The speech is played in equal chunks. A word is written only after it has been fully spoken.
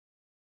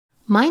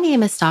My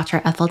name is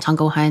Dr. Ethel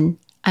Tunggohan.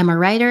 I'm a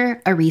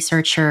writer, a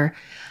researcher,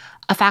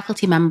 a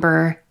faculty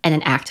member, and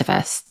an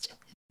activist.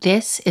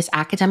 This is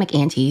Academic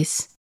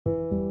Aunties.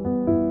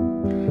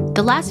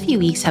 The last few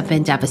weeks have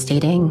been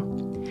devastating.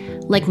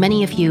 Like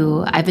many of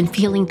you, I've been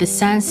feeling the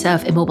sense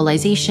of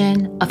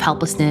immobilization, of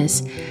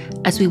helplessness,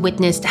 as we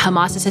witnessed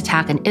Hamas's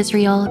attack on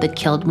Israel that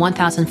killed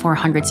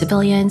 1,400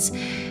 civilians,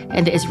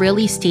 and the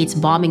Israeli state's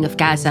bombing of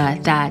Gaza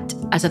that,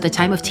 as of the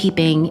time of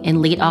taping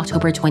in late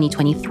October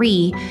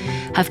 2023,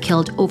 have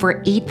killed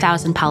over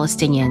 8,000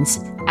 Palestinians,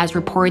 as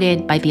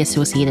reported by the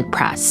Associated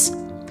Press.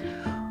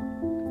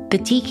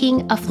 The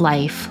taking of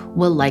life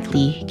will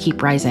likely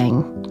keep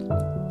rising.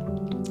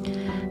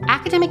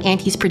 Academic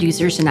Aunties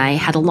producers and I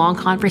had a long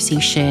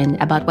conversation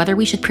about whether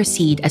we should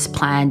proceed as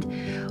planned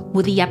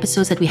with the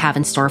episodes that we have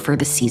in store for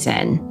this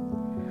season.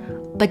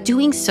 But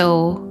doing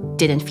so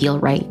didn't feel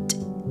right.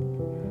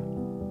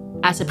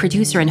 As a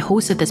producer and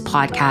host of this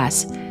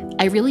podcast,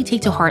 I really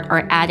take to heart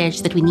our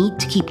adage that we need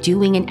to keep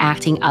doing and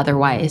acting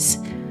otherwise,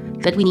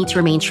 that we need to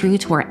remain true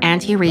to our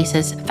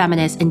anti-racist,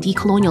 feminist, and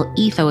decolonial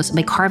ethos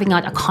by carving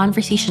out a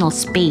conversational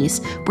space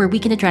where we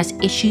can address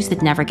issues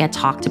that never get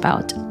talked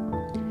about.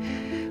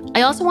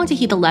 I also want to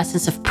heed the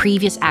lessons of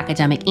previous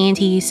academic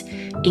aunties,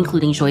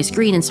 including Joyce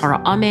Green and Sarah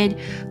Ahmed,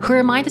 who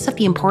remind us of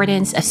the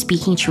importance of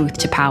speaking truth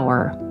to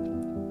power.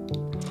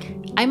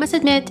 I must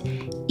admit,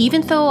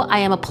 even though I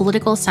am a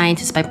political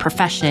scientist by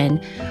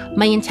profession,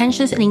 my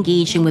intentions in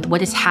engaging with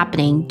what is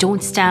happening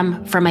don't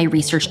stem from my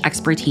research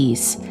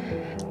expertise.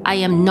 I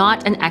am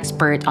not an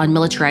expert on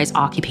militarized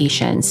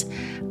occupations.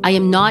 I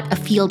am not a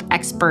field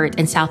expert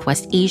in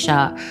Southwest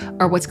Asia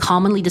or what's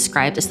commonly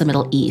described as the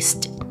Middle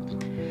East.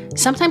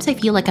 Sometimes I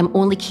feel like I'm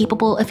only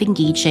capable of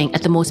engaging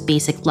at the most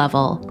basic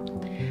level,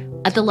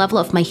 at the level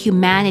of my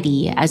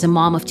humanity as a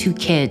mom of 2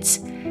 kids,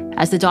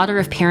 as the daughter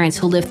of parents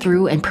who lived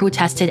through and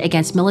protested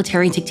against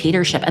military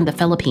dictatorship in the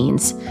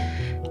Philippines,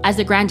 as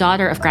the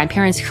granddaughter of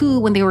grandparents who,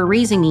 when they were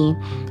raising me,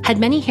 had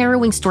many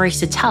harrowing stories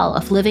to tell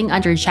of living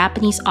under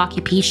Japanese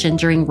occupation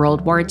during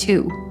World War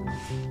II.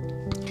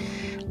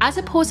 As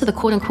opposed to the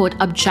quote-unquote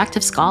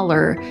objective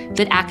scholar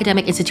that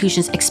academic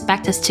institutions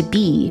expect us to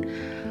be,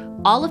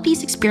 all of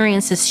these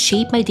experiences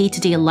shape my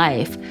day-to-day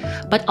life,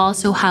 but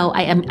also how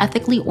I am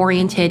ethically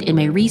oriented in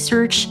my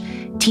research,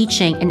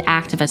 teaching, and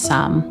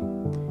activism.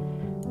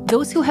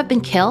 Those who have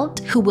been killed,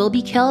 who will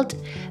be killed,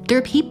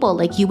 they're people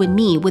like you and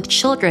me, with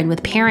children,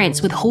 with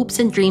parents, with hopes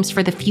and dreams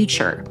for the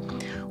future.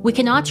 We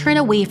cannot turn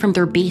away from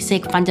their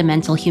basic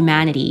fundamental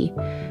humanity.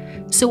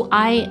 So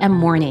I am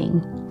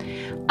mourning.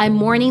 I'm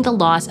mourning the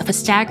loss of a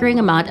staggering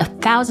amount of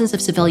thousands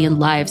of civilian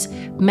lives,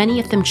 many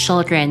of them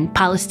children,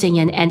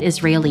 Palestinian and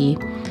Israeli.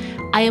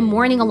 I am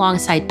mourning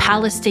alongside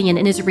Palestinian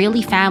and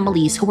Israeli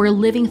families who are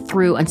living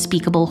through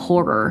unspeakable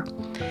horror.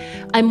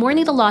 I'm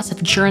mourning the loss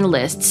of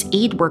journalists,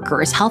 aid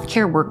workers,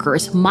 healthcare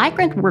workers,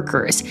 migrant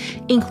workers,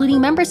 including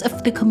members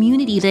of the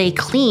community they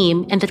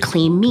claim and that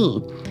claim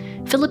me,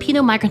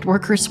 Filipino migrant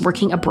workers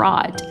working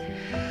abroad.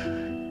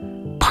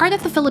 Part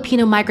of the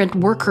Filipino migrant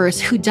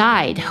workers who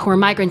died were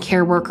migrant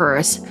care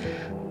workers,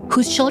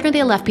 whose children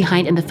they left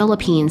behind in the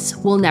Philippines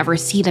will never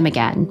see them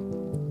again.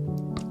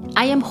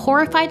 I am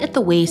horrified at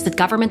the ways that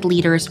government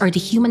leaders are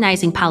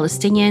dehumanizing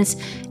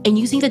Palestinians and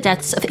using the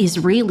deaths of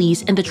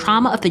Israelis and the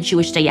trauma of the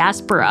Jewish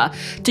diaspora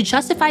to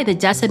justify the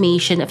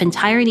decimation of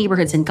entire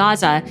neighborhoods in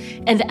Gaza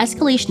and the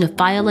escalation of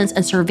violence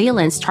and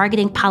surveillance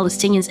targeting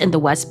Palestinians in the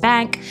West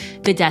Bank,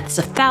 the deaths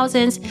of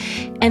thousands,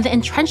 and the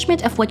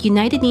entrenchment of what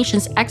United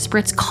Nations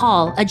experts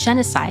call a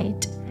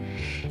genocide.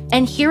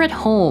 And here at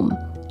home,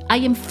 I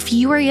am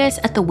furious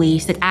at the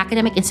ways that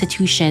academic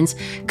institutions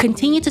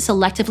continue to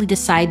selectively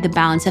decide the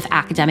bounds of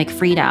academic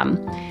freedom.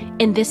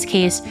 In this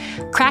case,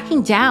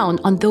 cracking down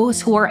on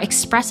those who are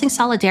expressing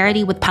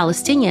solidarity with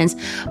Palestinians,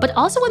 but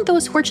also on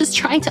those who are just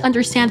trying to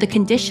understand the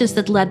conditions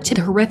that led to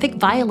the horrific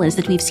violence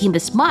that we've seen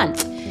this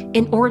month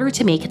in order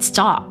to make it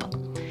stop.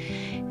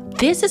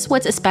 This is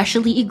what's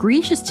especially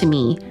egregious to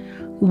me.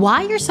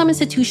 Why are some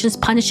institutions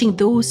punishing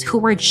those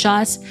who are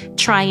just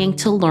trying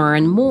to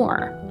learn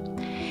more?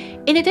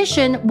 In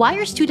addition, why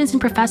are students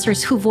and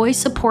professors who voice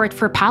support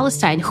for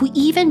Palestine, who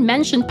even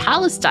mention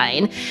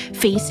Palestine,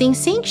 facing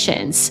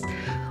sanctions?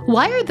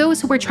 Why are those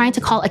who were trying to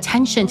call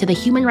attention to the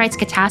human rights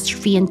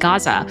catastrophe in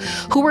Gaza,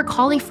 who were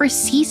calling for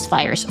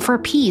ceasefires, for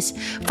peace,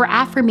 for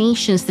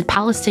affirmations that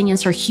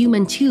Palestinians are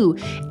human too,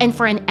 and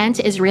for an end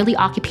to Israeli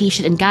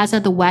occupation in Gaza,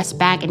 the West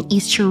Bank, and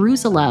East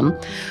Jerusalem,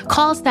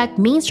 calls that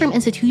mainstream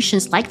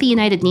institutions like the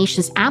United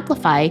Nations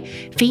amplify,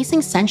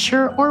 facing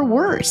censure or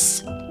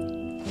worse?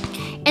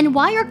 And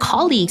why are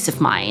colleagues of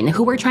mine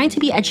who are trying to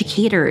be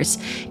educators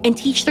and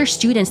teach their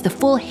students the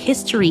full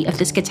history of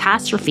this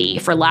catastrophe,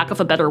 for lack of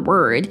a better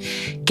word,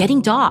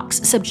 getting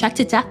doxxed, subject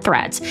to death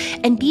threats,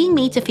 and being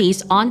made to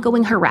face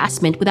ongoing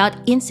harassment without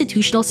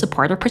institutional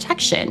support or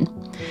protection?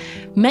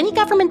 Many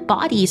government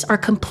bodies are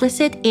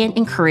complicit in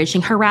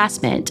encouraging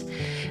harassment.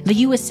 The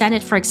U.S.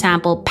 Senate, for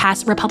example,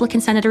 passed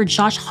Republican Senator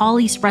Josh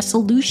Hawley's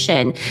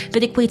resolution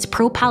that equates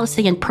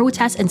pro-Palestinian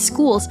protests in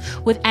schools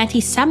with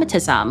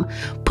anti-Semitism,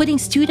 putting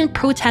student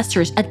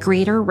protesters at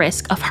greater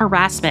risk of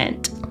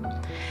harassment.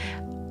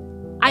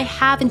 I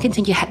have and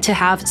continue to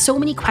have so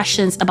many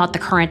questions about the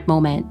current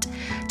moment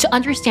to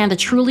understand the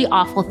truly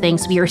awful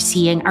things we are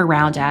seeing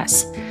around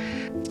us.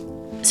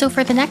 So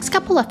for the next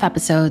couple of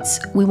episodes,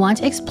 we want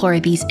to explore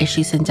these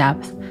issues in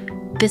depth.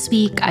 This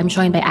week, I'm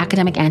joined by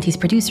Academic Aunties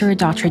producer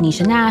Dr.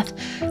 Nisha Nath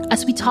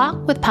as we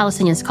talk with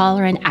Palestinian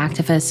scholar and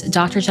activist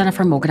Dr.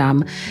 Jennifer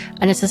Moghadam,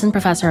 an assistant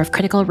professor of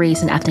critical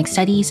race and ethnic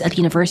studies at the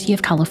University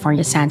of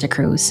California, Santa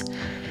Cruz.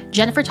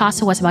 Jennifer talks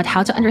to us about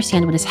how to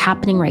understand what is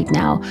happening right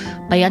now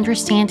by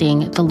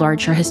understanding the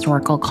larger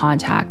historical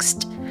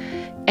context.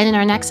 And in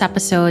our next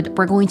episode,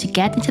 we're going to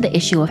get into the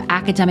issue of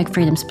academic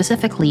freedom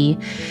specifically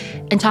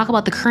and talk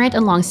about the current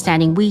and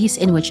long-standing ways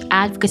in which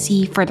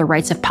advocacy for the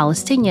rights of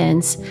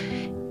Palestinians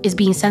is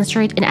being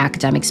censored in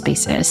academic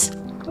spaces.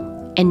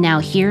 And now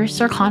here's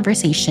our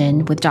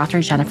conversation with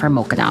Dr. Jennifer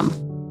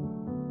Moghadam.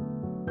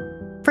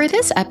 For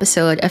this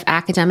episode of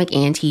Academic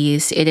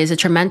Aunties, it is a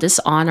tremendous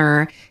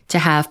honor to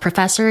have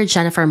Professor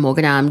Jennifer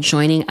Moghadam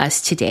joining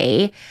us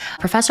today.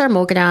 Professor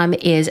Moghadam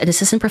is an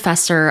assistant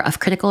professor of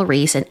critical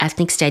race and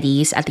ethnic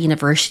studies at the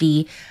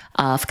University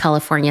of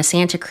California,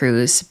 Santa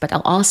Cruz. But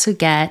I'll also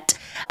get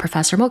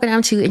Professor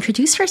Moghadam to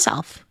introduce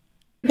herself.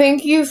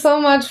 Thank you so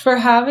much for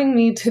having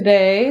me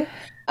today.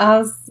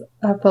 As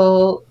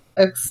Ethel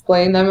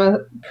explained, I'm a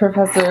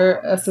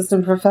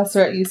assistant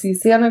professor at UC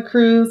Santa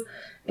Cruz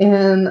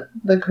in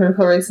the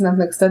Critical Race and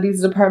Ethnic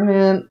Studies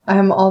department.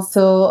 I'm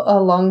also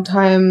a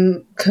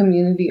longtime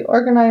community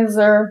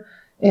organizer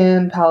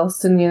in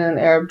Palestinian and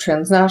Arab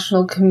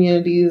transnational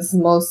communities.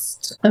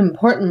 Most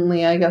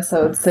importantly, I guess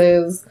I would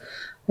say,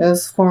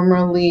 is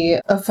formerly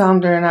a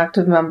founder and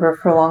active member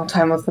for a long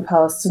time with the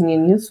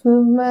Palestinian Youth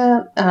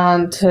Movement,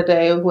 and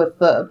today with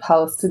the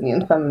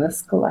Palestinian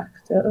Feminist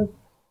Collective.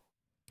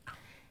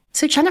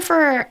 So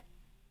Jennifer,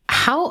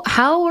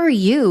 how are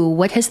you?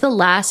 What has the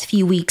last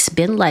few weeks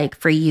been like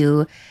for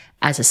you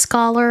as a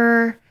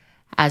scholar,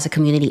 as a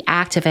community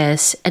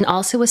activist, and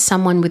also as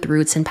someone with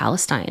roots in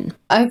Palestine?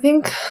 I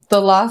think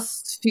the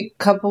last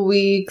couple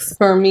weeks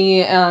for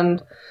me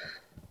and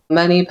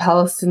many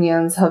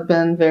Palestinians have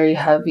been very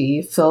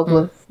heavy, filled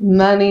with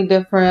many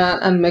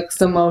different and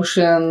mixed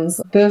emotions.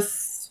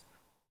 This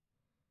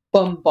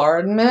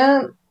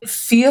bombardment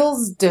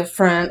feels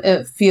different.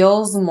 It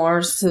feels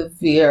more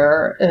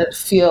severe. It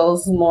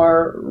feels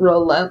more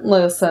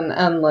relentless and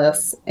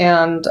endless.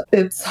 And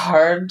it's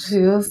hard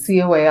to see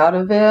a way out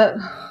of it.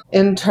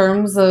 In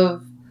terms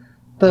of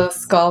the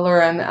scholar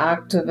and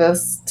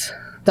activist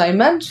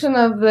dimension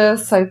of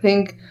this, I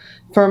think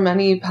for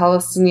many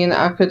Palestinian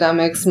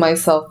academics,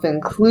 myself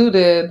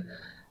included,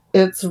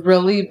 it's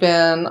really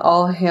been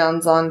all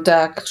hands on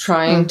deck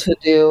trying to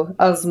do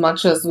as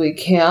much as we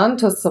can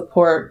to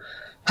support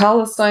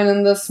Palestine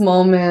in this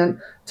moment,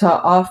 to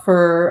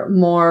offer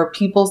more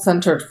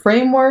people-centered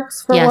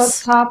frameworks for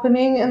what's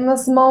happening in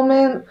this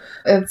moment.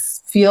 It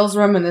feels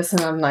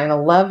reminiscent of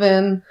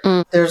 9/11.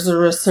 There's a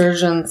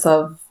resurgence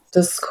of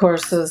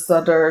discourses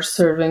that are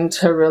serving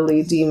to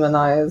really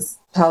demonize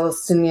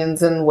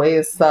Palestinians in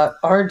ways that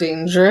are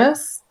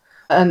dangerous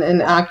and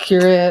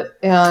inaccurate.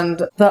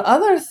 And the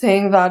other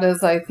thing that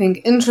is, I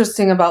think,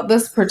 interesting about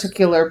this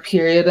particular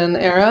period and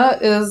era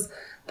is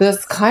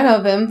this kind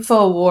of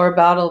info war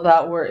battle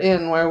that we're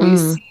in, where we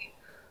see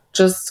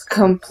just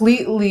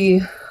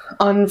completely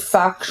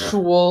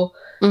unfactual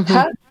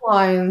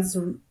headlines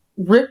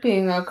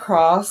ripping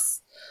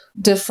across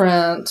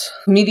different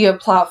media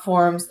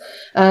platforms,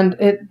 and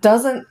it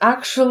doesn't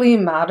actually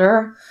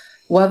matter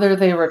whether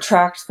they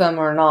retract them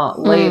or not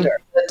later.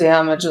 The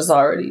damage is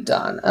already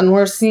done, and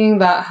we're seeing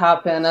that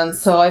happen. And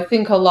so I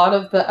think a lot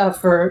of the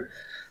effort,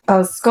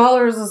 as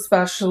scholars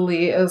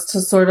especially, is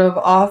to sort of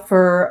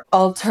offer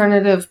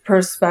alternative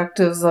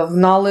perspectives of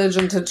knowledge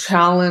and to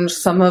challenge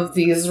some of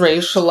these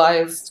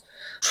racialized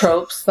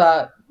tropes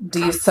that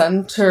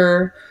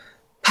decenter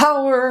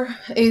power,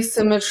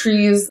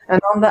 asymmetries,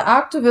 and on the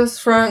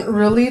activist front,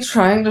 really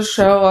trying to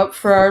show up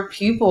for our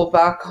people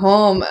back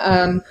home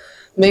and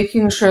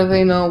making sure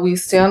they know we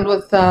stand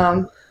with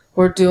them.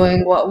 We're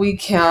doing what we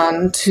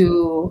can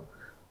to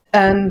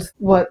end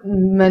what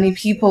many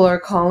people are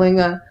calling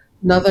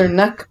another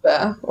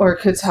Nakba, or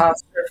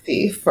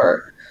catastrophe,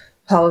 for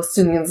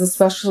Palestinians,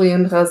 especially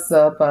in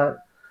Gaza, but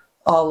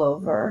all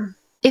over.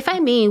 If I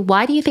may,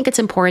 why do you think it's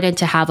important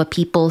to have a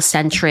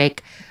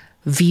people-centric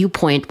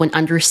viewpoint when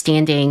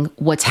understanding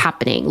what's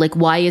happening? Like,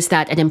 why is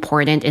that an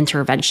important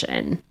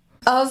intervention?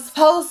 As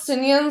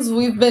Palestinians,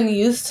 we've been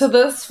used to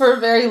this for a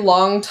very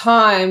long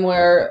time,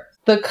 where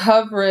the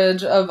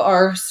coverage of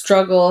our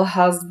struggle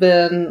has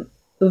been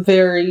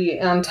very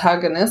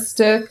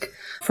antagonistic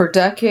for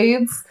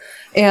decades.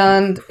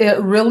 And it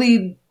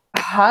really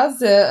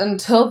hasn't,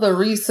 until the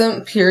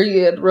recent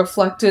period,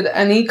 reflected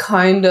any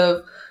kind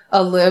of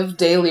a lived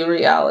daily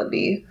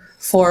reality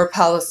for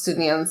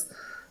Palestinians,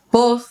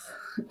 both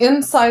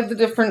inside the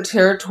different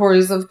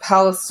territories of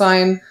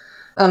Palestine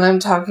and I'm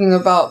talking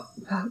about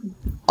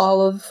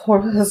all of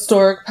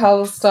historic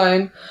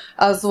Palestine,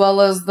 as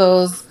well as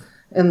those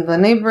in the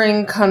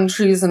neighboring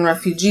countries and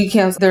refugee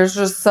camps. There's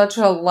just such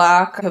a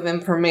lack of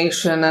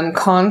information and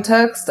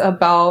context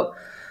about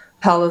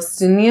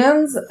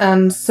Palestinians.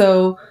 And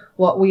so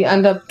what we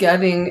end up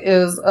getting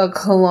is a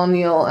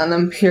colonial and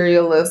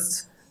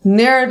imperialist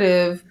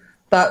narrative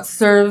that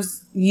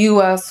serves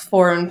U.S.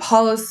 foreign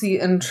policy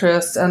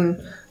interests and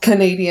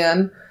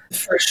Canadian.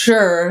 For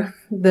sure,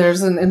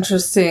 there's an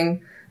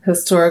interesting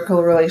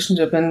historical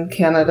relationship in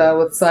Canada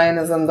with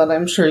Zionism that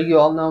I'm sure you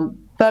all know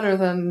better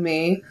than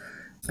me.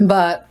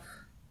 But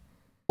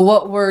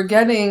what we're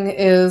getting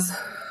is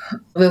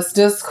this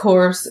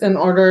discourse in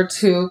order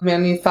to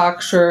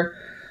manufacture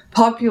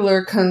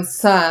popular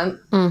consent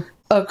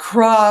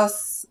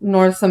across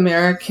North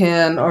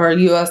American or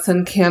US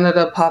and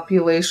Canada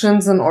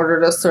populations in order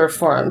to serve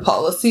foreign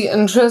policy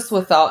interests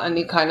without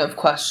any kind of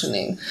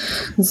questioning.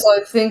 And so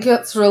I think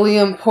it's really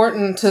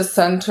important to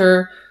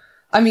center,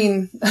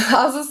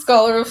 as a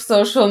scholar of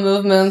social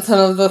movements and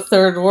of the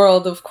third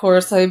world, of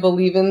course, I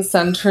believe in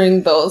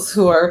centering those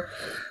who are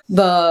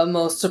the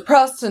most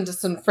oppressed and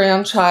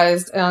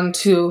disenfranchised, and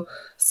to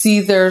see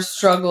their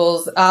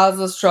struggles as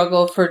a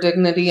struggle for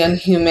dignity and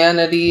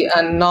humanity,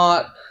 and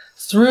not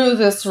through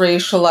this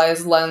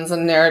racialized lens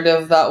and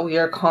narrative that we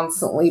are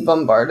constantly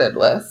bombarded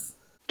with.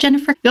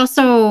 Jennifer, you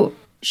also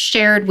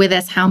shared with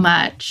us how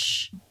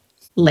much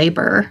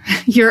labor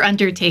you're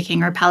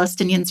undertaking, or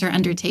Palestinians are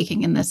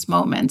undertaking in this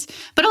moment,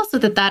 but also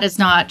that is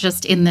not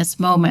just in this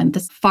moment.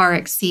 This far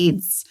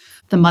exceeds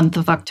the month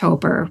of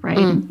October,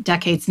 right?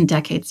 Decades and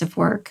decades of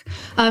work.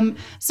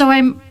 So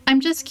I'm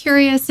just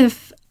curious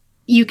if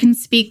you can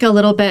speak a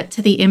little bit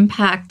to the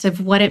impact of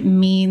what it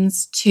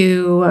means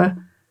to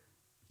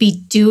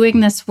be doing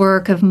this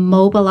work of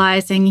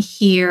mobilizing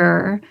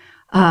here,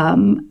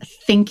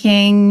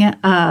 thinking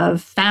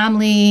of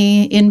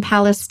family in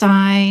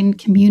Palestine,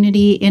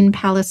 community in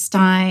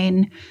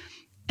Palestine,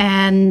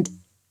 and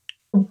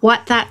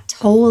what that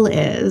toll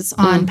is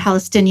on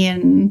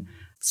Palestinian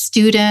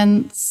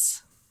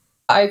students.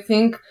 I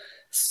think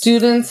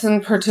students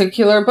in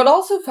particular, but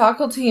also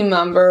faculty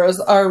members,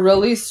 are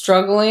really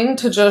struggling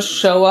to just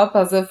show up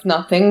as if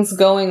nothing's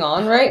going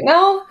on right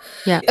now.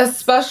 Yeah.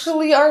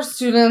 Especially our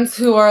students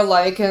who are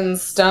in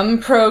STEM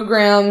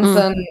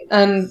programs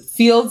and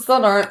fields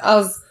that aren't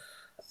as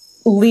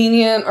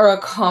lenient or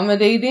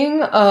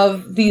accommodating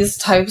of these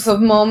types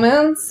of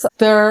moments.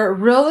 They're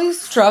really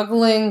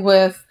struggling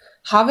with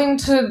having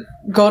to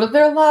go to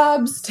their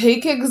labs,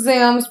 take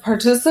exams,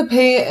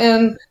 participate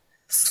in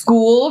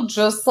school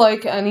just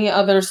like any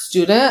other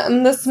student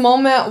in this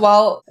moment,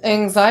 while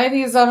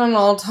anxiety is at an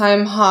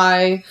all-time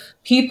high.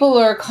 People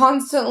are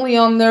constantly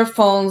on their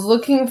phones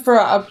looking for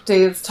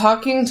updates,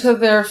 talking to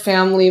their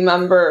family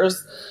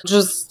members,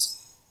 just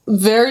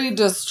very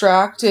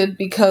distracted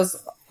because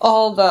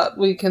all that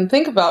we can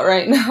think about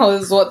right now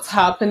is what's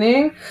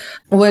happening,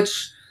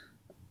 which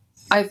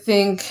I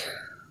think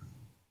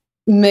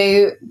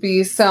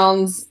maybe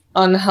sounds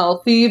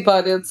unhealthy,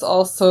 but it's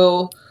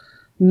also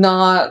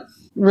not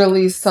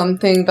really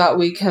something that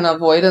we can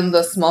avoid in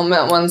this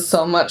moment when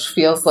so much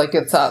feels like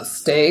it's at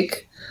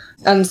stake.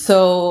 And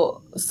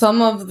so some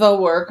of the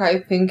work, I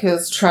think,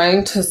 is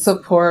trying to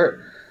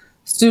support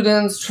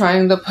students,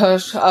 trying to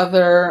push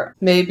other,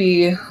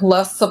 maybe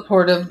less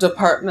supportive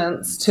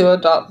departments to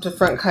adopt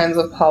different kinds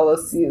of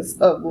policies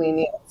of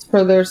lenience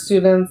for their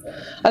students.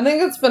 I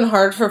think it's been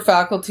hard for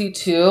faculty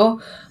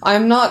too.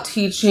 I'm not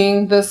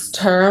teaching this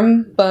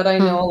term, but I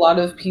know a lot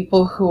of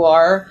people who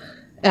are,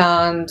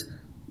 and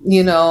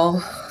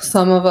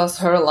some of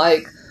us are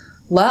let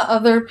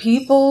other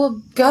people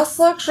guest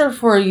lecture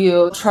for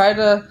you. Try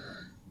to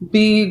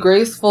be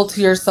graceful to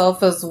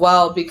yourself as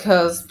well,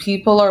 because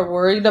people are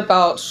worried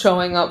about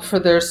showing up for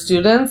their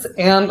students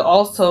and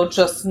also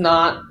just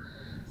not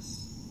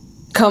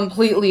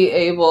completely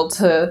able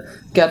to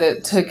get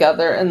it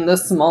together in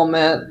this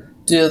moment,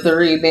 do the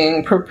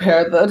reading,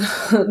 prepare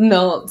the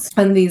notes,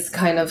 and these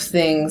kind of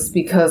things,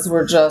 because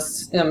we're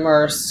just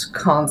immersed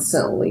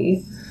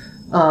constantly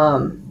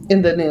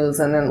in the news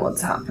and in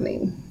what's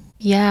happening.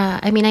 Yeah,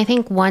 I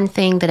think one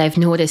thing that I've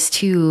noticed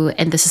too,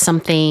 and this is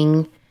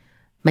something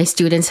my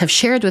students have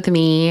shared with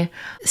me,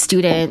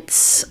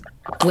 students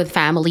with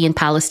family in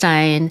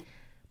Palestine,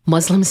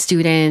 Muslim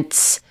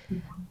students,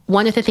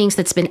 one of the things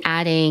that's been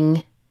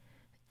adding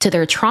to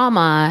their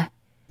trauma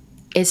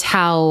is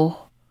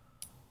how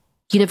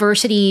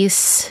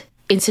universities,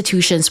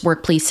 institutions,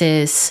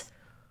 workplaces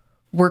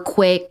were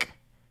quick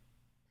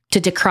to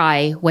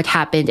decry what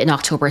happened in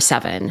October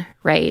 7,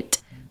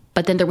 right?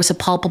 But then there was a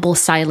palpable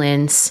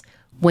silence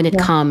when it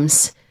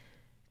comes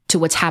to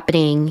what's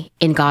happening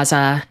in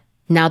Gaza,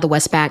 now the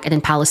West Bank, and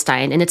in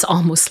Palestine. And it's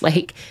almost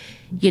like,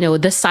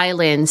 the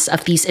silence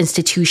of these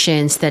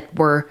institutions that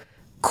were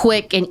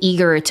quick and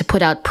eager to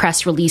put out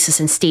press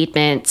releases and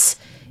statements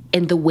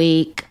in the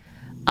wake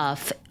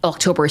of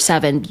October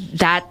 7,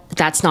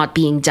 that's not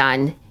being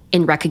done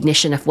in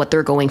recognition of what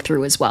they're going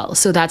through as well.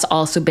 So that's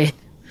also been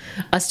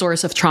a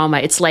source of trauma.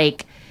 It's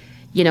like,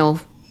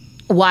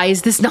 why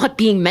is this not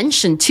being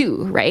mentioned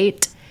too,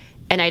 right?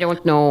 And I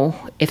don't know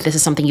if this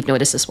is something you've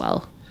noticed as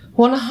well.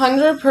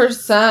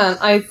 100%.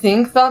 I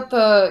think that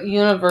the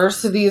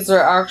universities are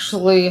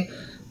actually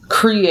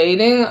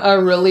creating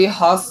a really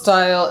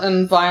hostile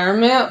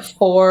environment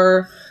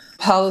for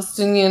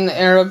Palestinian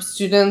Arab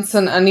students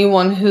and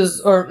anyone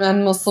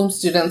and Muslim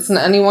students and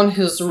anyone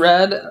who's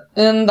read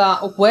in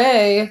that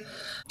way.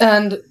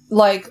 And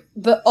like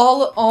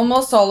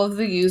almost all of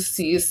the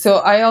UCs. So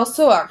I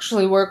also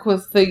actually work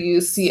with the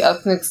UC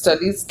Ethnic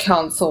Studies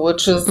Council,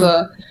 which is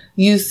a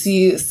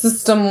UC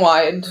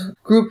system-wide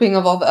grouping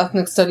of all the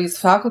ethnic studies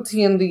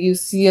faculty in the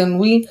UC, and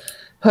we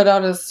put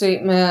out a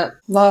statement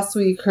last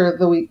week or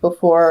the week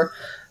before,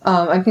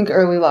 I think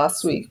early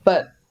last week.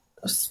 But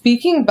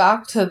speaking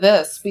back to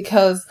this,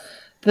 because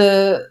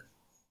the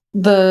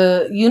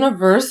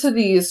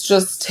university is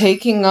just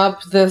taking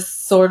up this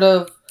sort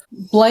of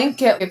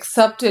blanket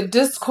accepted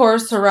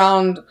discourse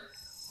around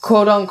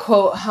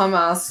quote-unquote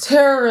Hamas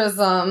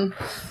terrorism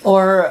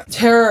or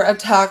terror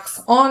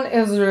attacks on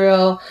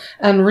Israel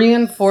and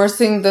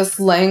reinforcing this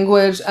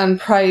language and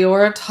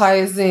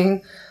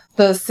prioritizing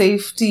the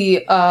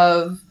safety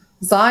of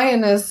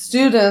Zionist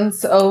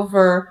students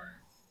over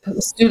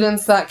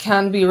students that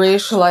can be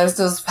racialized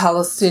as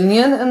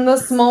Palestinian in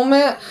this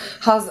moment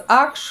has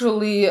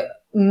actually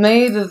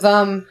made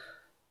them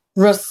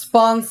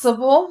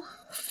responsible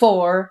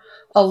for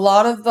a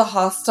lot of the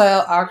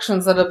hostile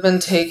actions that have been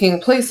taking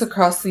place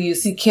across the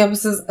UC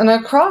campuses and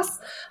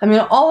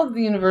all of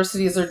the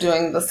universities are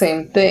doing the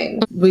same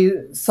thing. We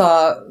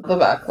saw the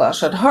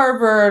backlash at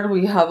Harvard.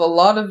 We have a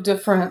lot of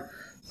different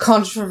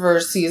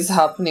controversies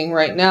happening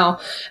right now,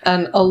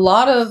 and a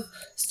lot of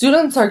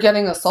students are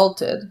getting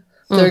assaulted.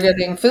 They're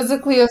getting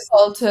physically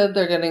assaulted,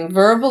 they're getting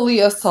verbally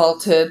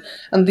assaulted,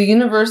 and the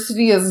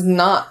university is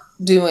not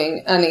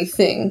doing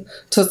anything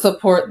to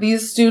support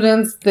these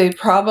students. They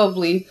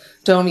probably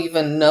don't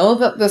even know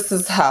that this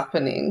is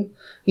happening,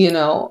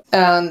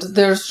 and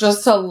there's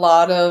just a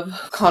lot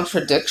of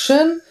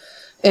contradiction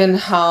in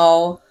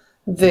how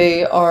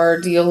they are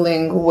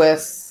dealing with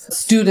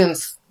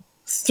students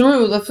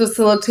through the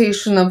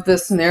facilitation of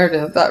this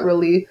narrative that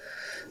really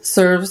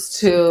serves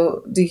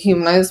to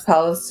dehumanize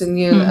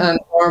Palestinian and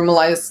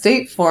normalize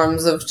state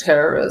forms of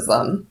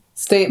terrorism,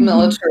 state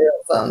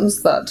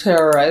militarisms that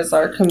terrorize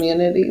our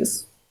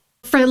communities.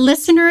 For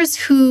listeners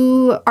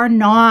who are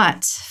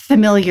not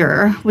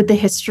familiar with the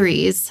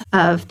histories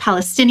of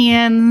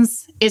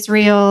Palestinians,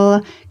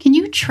 Israel, can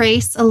you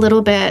trace a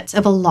little bit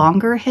of a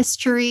longer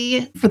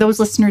history for those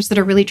listeners that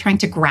are really trying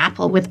to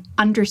grapple with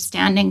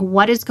understanding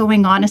what is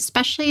going on,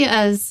 especially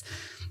as,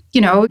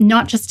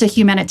 not just a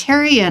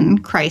humanitarian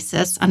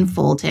crisis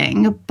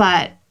unfolding,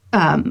 but,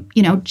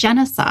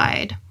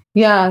 genocide?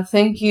 Yeah,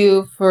 thank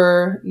you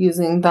for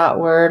using that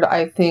word.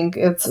 I think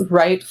it's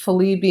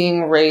rightfully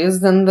being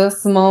raised in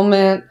this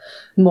moment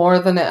more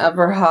than it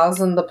ever has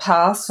in the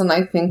past. And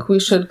I think we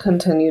should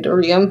continue to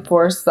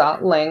reinforce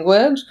that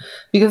language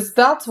because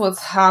that's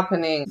what's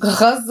happening.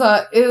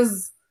 Gaza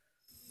is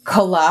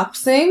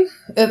collapsing.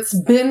 It's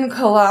been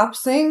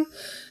collapsing.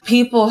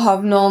 People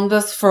have known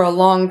this for a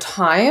long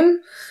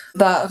time,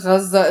 that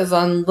Gaza is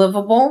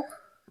unlivable.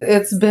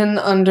 It's been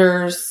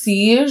under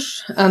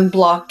siege and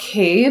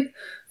blockade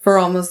for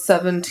almost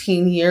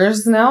 17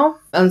 years now.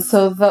 And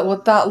so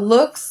what that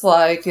looks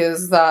like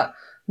is that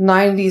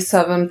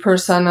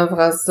 97% of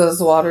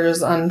Gaza's water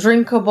is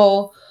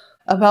undrinkable.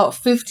 About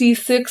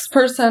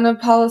 56% of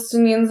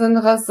Palestinians in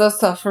Gaza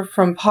suffer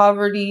from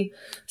poverty.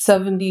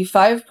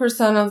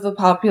 75% of the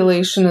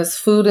population is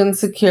food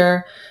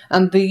insecure.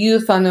 And the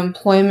youth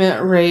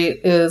unemployment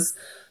rate is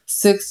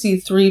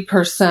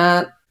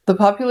 63%. The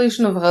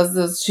population of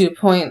Gaza is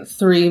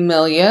 2.3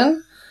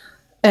 million.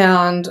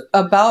 And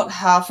about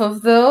half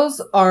of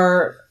those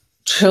are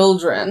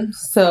children,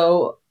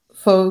 so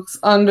folks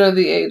under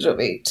the age of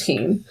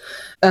 18.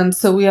 And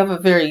so we have a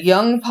very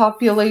young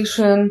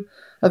population,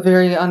 a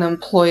very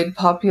unemployed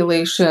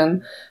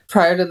population.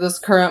 Prior to this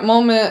current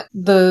moment,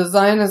 the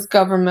Zionist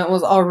government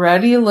was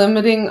already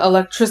limiting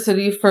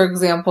electricity, for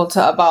example,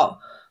 to about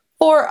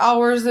 4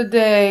 hours a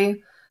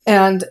day,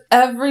 and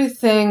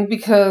everything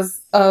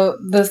because of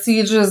the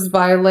sieges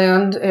by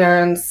land,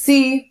 air, and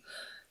sea.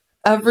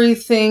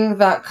 Everything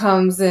that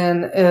comes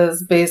in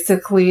is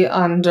basically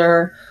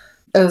under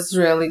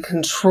Israeli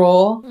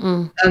control.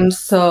 And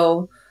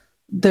so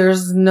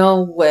there's no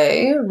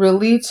way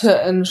really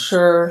to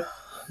ensure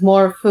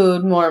more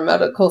food, more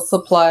medical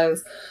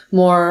supplies,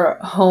 more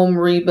home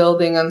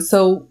rebuilding. And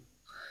so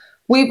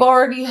we've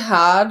already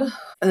had,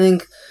 I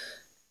think,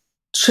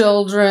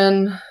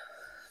 children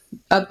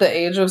at the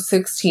age of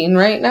 16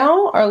 right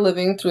now are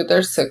living through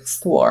their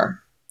sixth war.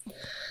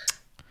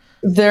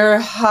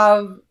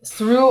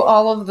 Through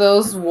all of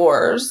those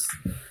wars,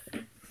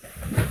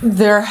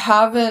 there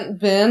haven't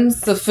been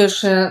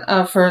sufficient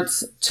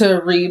efforts to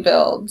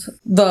rebuild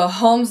the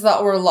homes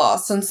that were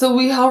lost. And so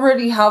we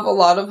already have a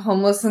lot of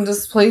homeless and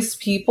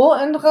displaced people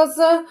in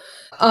Gaza.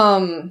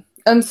 And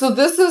so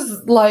this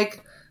is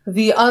like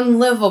the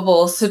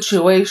unlivable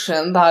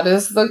situation that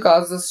is the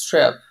Gaza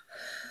Strip.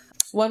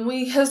 When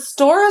we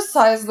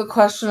historicize the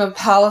question of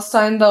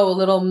Palestine, though, a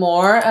little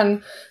more,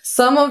 and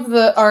some of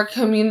our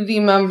community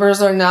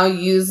members are now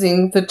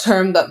using the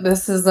term that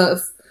this is a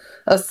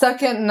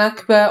second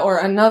Nakba or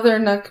another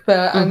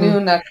Nakba, a new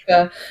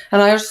Nakba,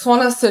 and I just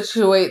want to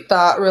situate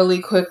that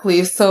really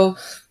quickly. So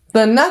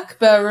the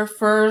Nakba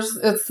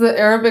it's the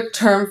Arabic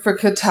term for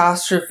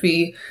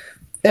catastrophe.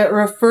 It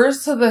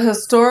refers to the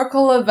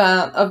historical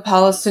event of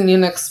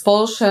Palestinian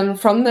expulsion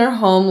from their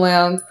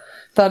homeland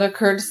that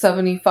occurred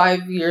over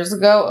 75 years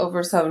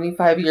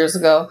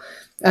ago,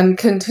 and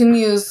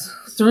continues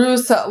through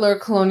settler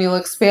colonial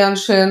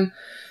expansion,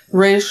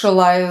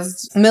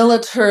 racialized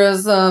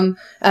militarism,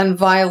 and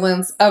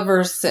violence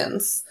ever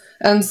since.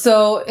 And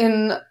so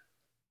in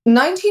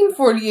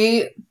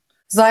 1948,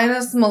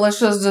 Zionist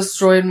militias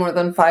destroyed more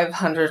than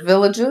 500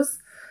 villages.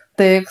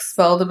 They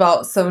expelled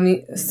about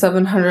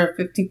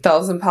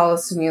 750,000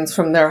 Palestinians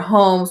from their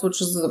homes,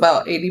 which is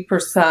about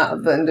 80%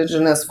 of the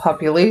indigenous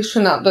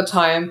population at the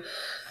time,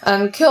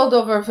 and killed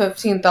over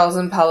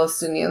 15,000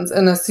 Palestinians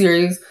in a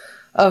series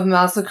of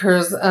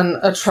massacres and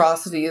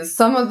atrocities.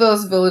 Some of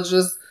those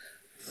villages,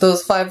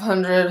 those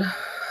 500,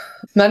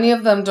 many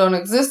of them don't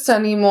exist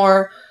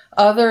anymore.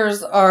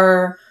 Others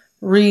are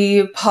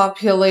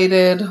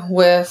repopulated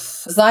with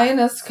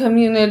Zionist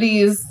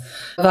communities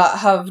that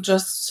have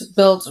just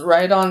built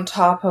right on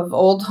top of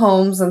old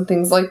homes and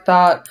things like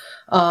that,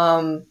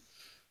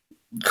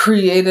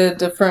 created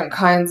different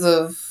kinds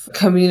of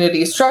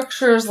community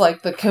structures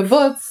like the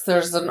kibbutz.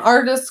 There's an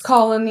artist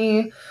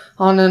colony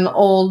on an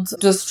old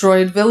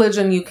destroyed village,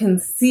 and you can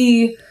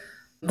see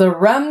the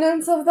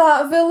remnants of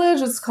that village.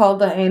 It's called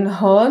the Ein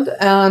Hod,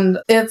 and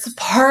it's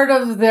part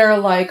of their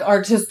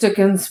artistic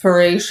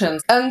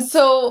inspirations. And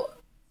so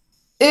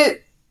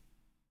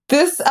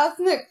this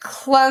ethnic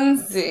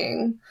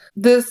cleansing,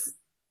 this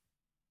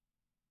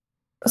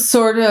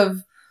sort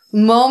of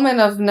moment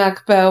of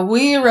Nakba,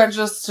 we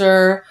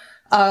register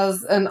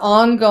as an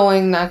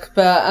ongoing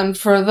Nakba. And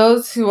for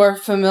those who are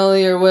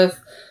familiar with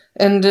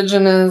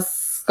indigenous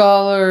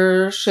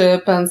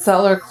scholarship and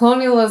settler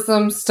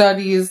colonialism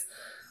studies,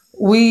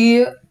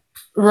 we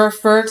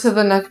refer to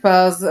the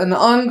Nakba as an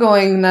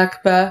ongoing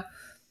Nakba.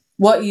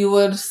 What you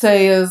would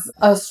say is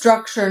a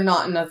structure,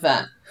 not an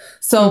event.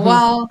 So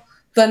while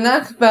the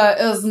Nakba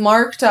is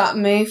marked at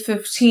May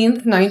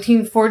 15th,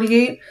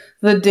 1948,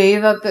 the day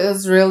that the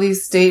Israeli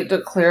state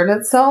declared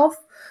itself,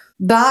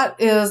 that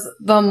is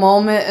the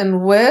moment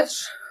in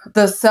which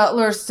the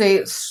settler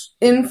state's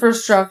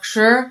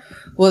infrastructure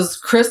was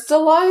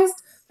crystallized,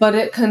 but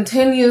it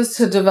continues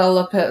to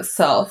develop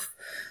itself.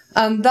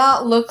 And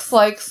that looks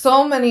like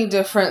so many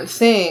different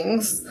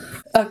things: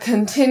 a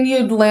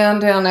continued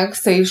land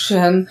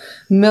annexation,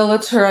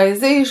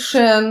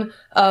 militarization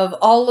of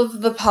all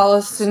of the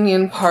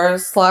Palestinian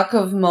parts, lack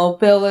of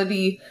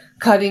mobility,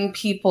 cutting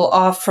people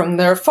off from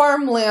their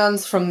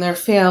farmlands, from their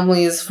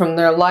families, from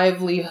their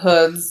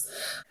livelihoods.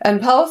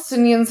 And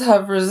Palestinians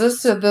have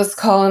resisted this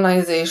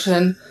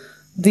colonization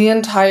the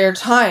entire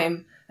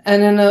time,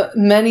 and in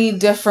many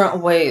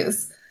different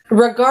ways.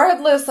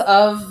 Regardless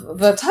of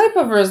the type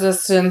of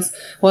resistance,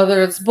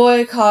 whether it's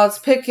boycotts,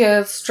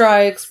 pickets,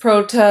 strikes,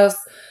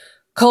 protests,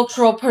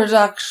 cultural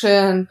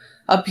production,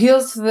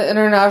 appeals to the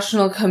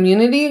international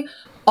community,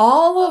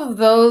 all of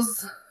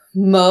those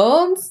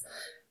modes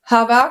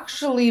have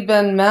actually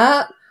been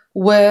met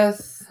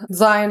with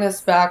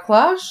Zionist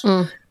backlash,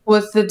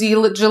 with the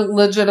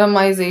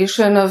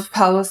delegitimization of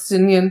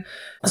Palestinian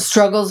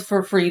struggles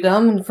for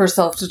freedom and for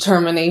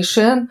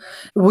self-determination.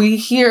 We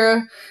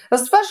hear,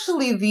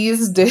 especially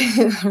these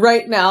days,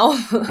 right now,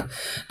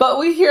 but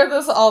we hear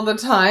this all the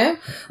time,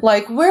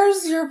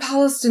 where's your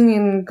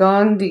Palestinian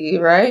Gandhi,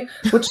 right?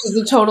 Which is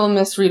a total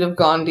misread of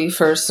Gandhi,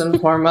 first and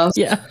foremost.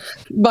 Yeah.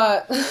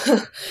 But,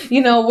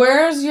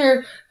 where's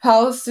your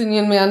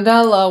Palestinian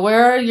Mandela?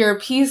 Where are your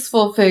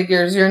peaceful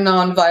figures, your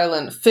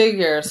nonviolent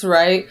figures,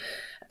 right?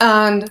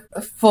 And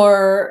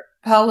for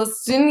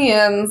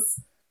Palestinians,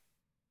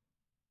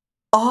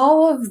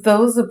 all of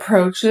those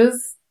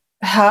approaches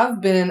have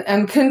been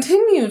and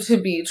continue to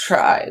be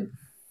tried.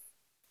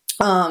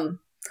 And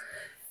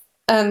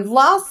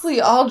lastly,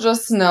 I'll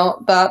just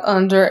note that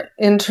under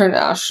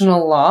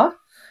international law,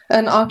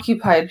 an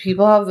occupied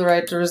people have the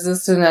right to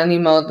resist in any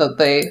mode that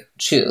they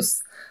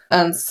choose.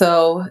 And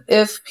so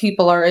if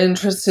people are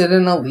interested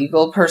in a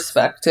legal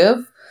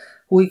perspective,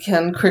 we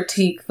can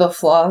critique the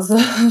flaws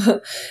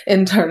of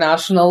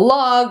international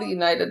law, the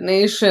United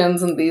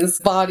Nations, and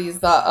these bodies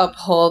that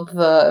uphold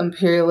the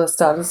imperialist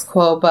status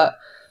quo. But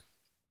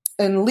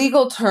in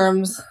legal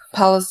terms,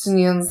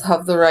 Palestinians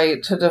have the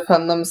right to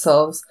defend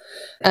themselves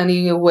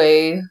any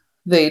way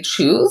they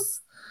choose.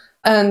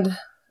 And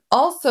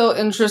also,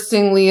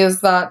 interestingly,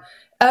 is that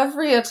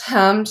every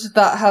attempt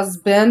that has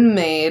been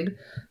made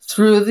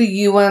through the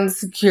UN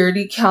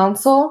Security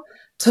Council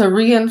to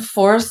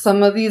reinforce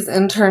some of these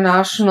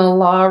international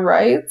law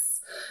rights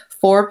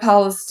for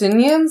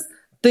Palestinians,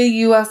 the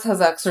U.S.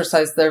 has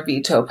exercised their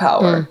veto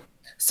power.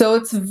 So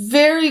it's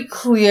very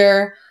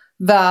clear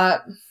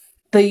that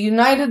the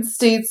United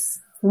States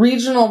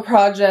regional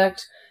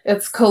project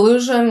it's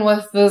collusion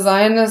with the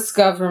Zionist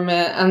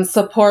government and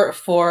support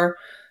for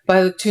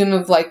by the tune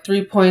of like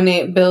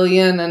 3.8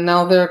 billion. And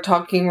now they're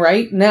talking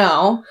right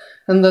now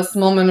in this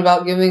moment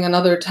about giving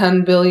another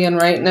 10 billion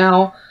right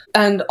now.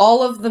 And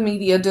all of the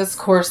media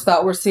discourse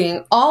that we're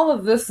seeing, all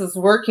of this is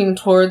working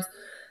towards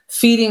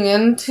feeding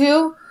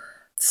into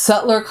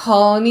settler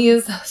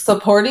colonies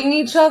supporting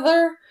each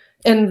other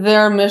in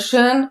their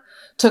mission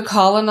to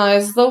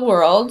colonize the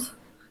world,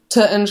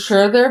 to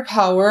ensure their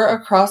power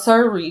across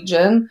our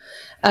region,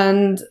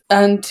 and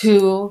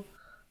to,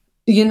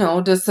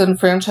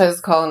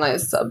 disenfranchise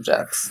colonized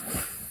subjects.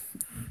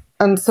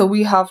 And so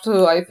we have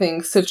to, I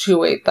think,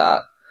 situate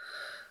that.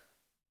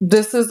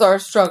 This is our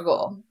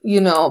struggle.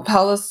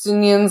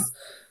 Palestinians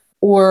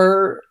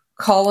were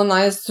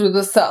colonized through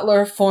the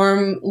settler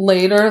form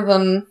later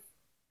than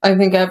I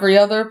think every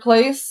other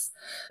place.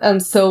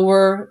 And so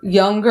we're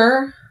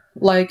younger,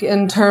 like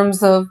in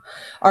terms of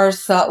our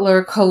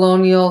settler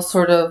colonial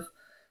sort of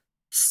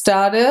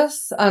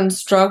status and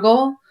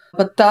struggle,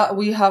 but that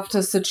we have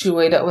to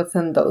situate it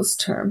within those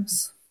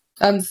terms.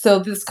 And so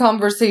this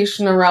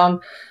conversation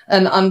around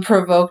an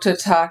unprovoked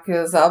attack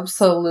is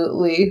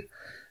absolutely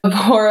a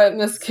abhorrent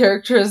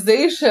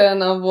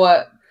mischaracterization of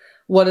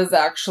what is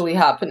actually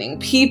happening.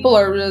 People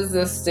are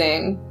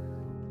resisting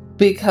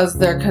because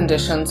their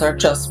conditions are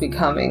just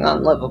becoming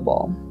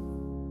unlivable.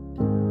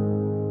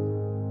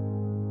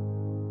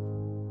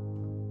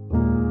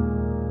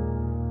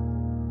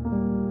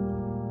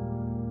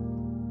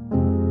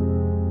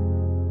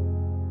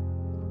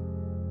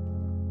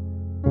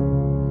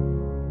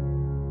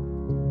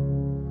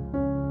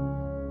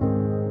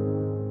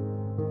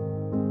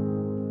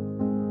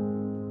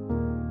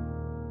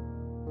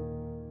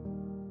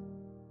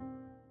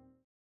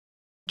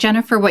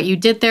 Jennifer, what you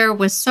did there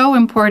was so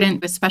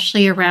important,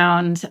 especially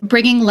around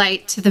bringing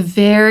light to the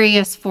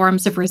various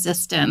forms of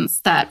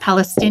resistance that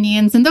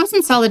Palestinians and those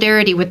in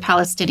solidarity with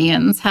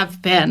Palestinians have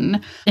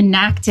been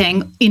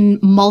enacting in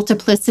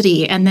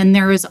multiplicity. And then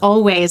there is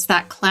always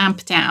that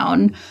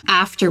clampdown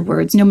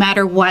afterwards, no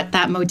matter what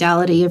that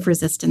modality of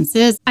resistance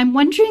is. I'm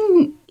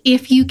wondering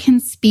if you can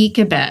speak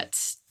a bit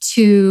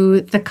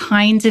to the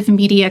kind of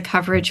media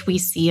coverage we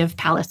see of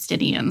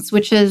Palestinians,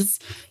 which has,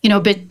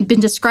 been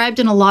described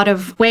in a lot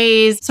of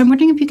ways. So I'm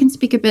wondering if you can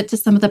speak a bit to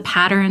some of the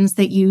patterns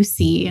that you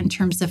see in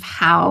terms of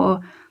how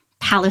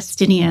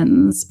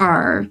Palestinians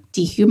are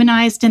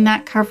dehumanized in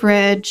that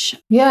coverage.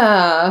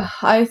 Yeah,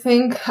 I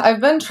think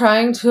I've been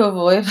trying to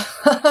avoid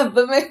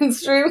the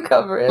mainstream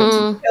coverage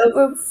because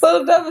it's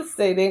so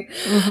devastating.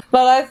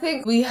 But I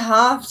think we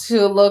have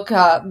to look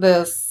at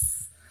this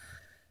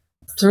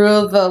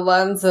through the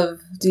lens of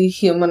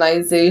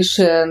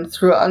dehumanization,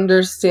 through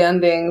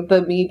understanding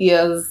the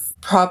media's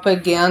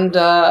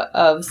propaganda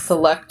of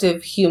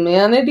selective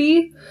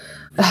humanity,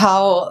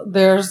 how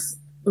there's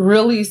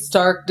really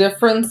stark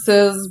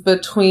differences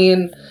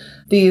between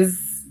these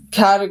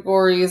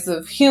categories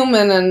of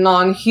human and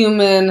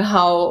non-human,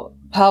 how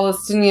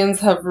Palestinians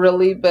have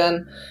really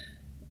been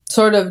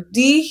sort of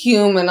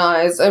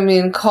dehumanized,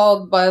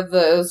 called by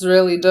the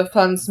Israeli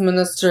defense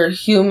minister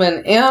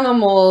human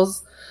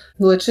animals,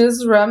 which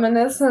is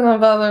reminiscent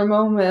of other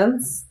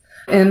moments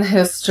in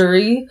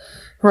history,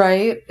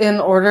 right, in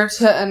order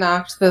to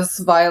enact this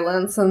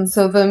violence. And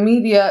so the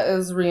media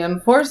is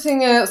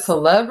reinforcing it,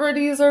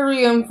 celebrities are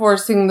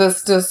reinforcing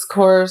this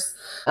discourse,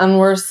 and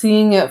we're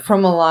seeing it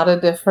from a lot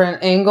of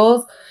different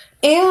angles,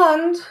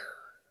 and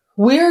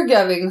we're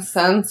getting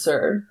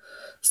censored.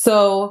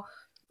 So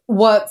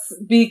what's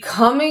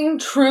becoming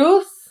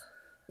truth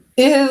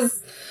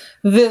is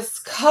this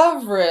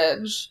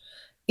coverage,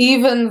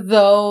 even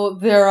though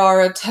there are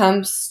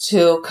attempts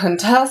to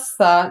contest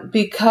that,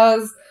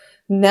 because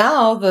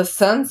now the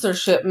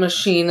censorship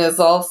machine is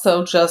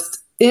also just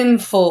in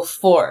full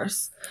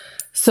force.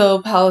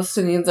 So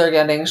Palestinians are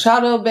getting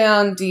shadow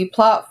banned,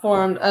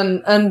 deplatformed,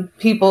 and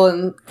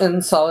people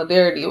in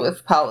solidarity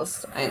with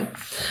Palestine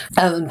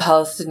and the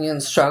Palestinian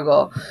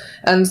struggle.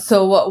 And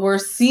so what we're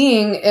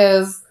seeing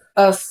is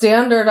a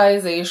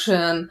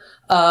standardization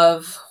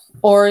of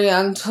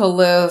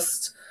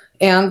Orientalist,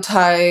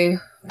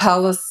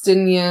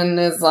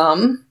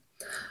 anti-Palestinianism,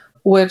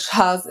 which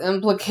has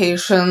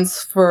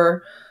implications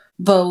for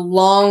the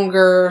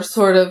longer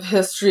sort of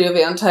history of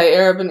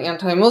anti-Arab and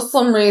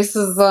anti-Muslim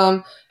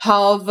racism,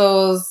 how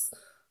those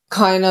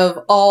kind of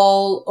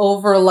all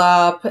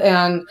overlap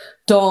and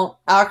don't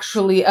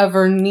actually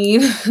ever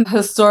need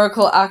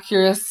historical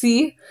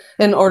accuracy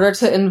in order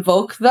to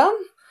invoke them.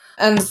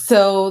 And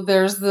so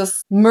there's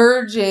this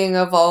merging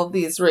of all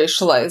these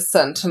racialized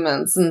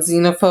sentiments and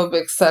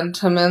xenophobic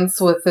sentiments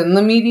within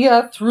the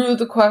media through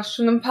the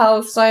question of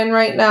Palestine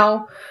right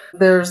now.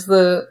 There's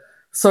the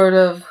sort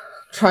of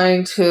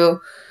trying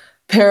to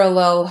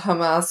parallel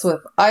Hamas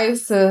with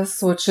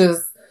ISIS, which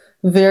is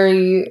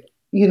very,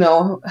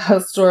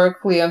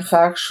 historically and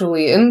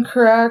factually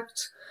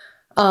incorrect.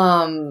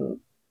 Hamas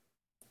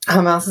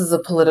is a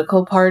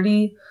political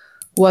party.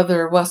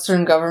 Whether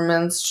Western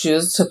governments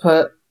choose to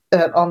put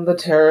it on the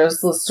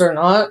terrorist list or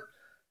not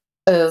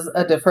is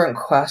a different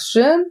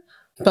question,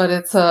 but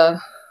it's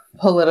a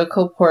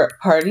political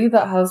party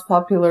that has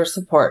popular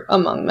support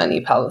among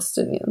many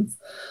Palestinians.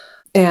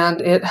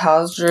 And it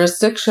has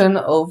jurisdiction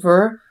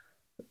over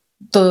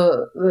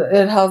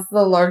it has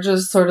the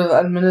largest sort of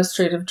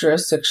administrative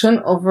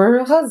jurisdiction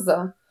over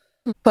Gaza.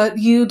 But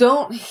you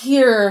don't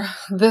hear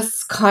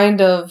this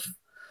kind of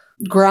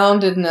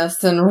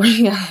groundedness and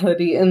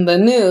reality in the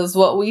news.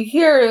 What we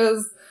hear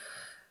is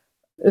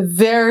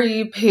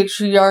very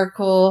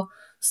patriarchal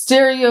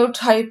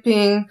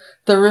stereotyping,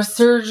 the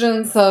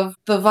resurgence of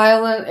the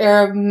violent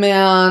Arab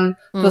man,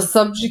 the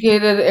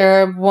subjugated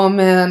Arab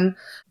woman.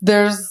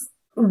 There's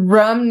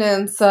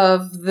remnants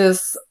of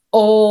this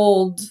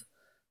old,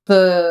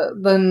 the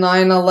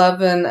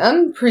 9/11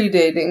 and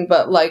predating,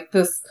 but like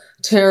this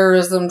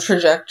terrorism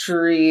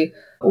trajectory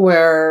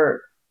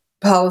where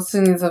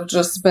Palestinians have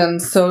just been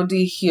so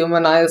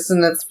dehumanized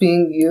and it's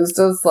being used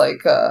as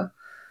like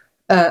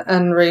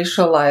and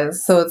racialized.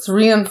 So it's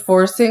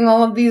reinforcing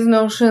all of these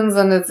notions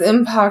and it's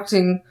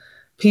impacting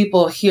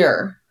people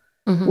here.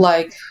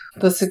 Like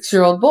the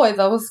 6-year-old boy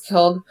that was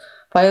killed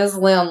by his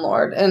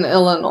landlord in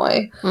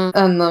Illinois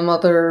and the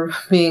mother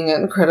being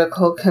in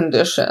critical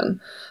condition.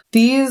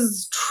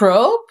 These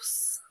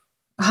tropes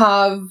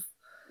have,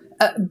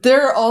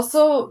 they're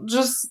also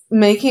just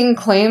making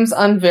claims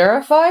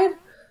unverified,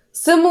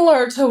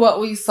 similar to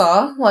what we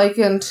saw like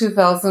in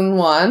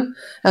 2001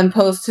 and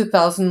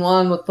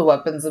post-2001 with the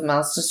weapons of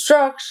mass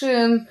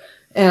destruction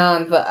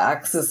and the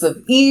axis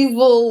of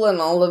evil and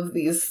all of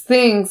these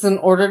things in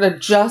order to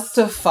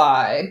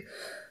justify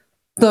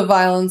the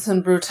violence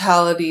and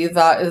brutality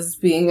that is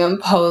being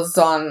imposed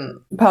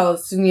on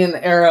Palestinian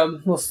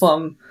Arab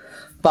Muslim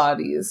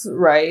bodies,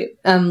 right?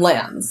 And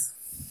lands.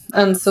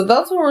 And so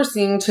that's what we're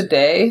seeing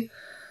today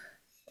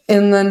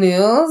in the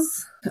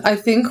news. I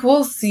think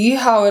we'll see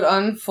how it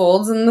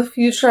unfolds in the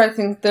future. I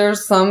think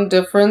there's some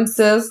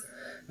differences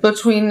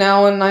between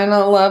now and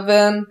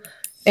 9/11.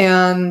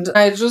 And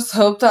I just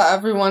hope that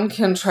everyone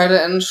can try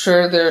to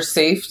ensure their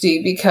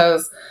safety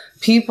because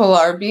people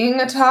are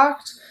being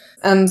attacked.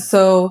 And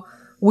so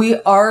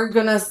we are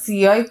going to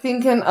see, I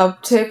think, an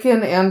uptick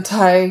in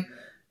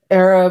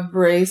anti-Arab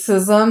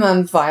racism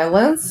and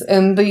violence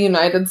in the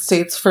United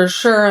States for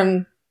sure.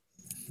 And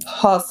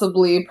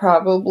possibly,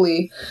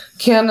 probably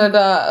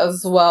Canada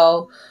as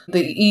well.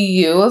 The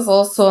EU is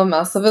also a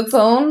mess of its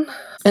own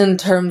in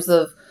terms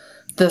of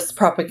this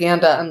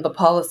propaganda and the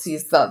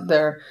policies that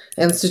they're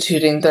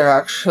instituting. They're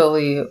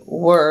actually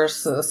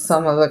worse.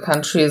 Some of the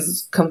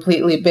countries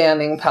completely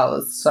banning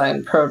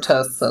Palestine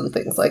protests and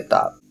things like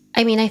that.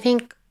 I mean, I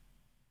think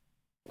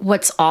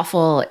what's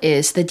awful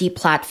is the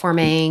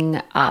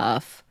deplatforming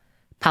of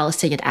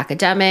Palestinian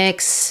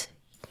academics,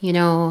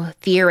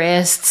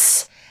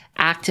 theorists,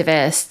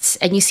 activists.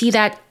 And you see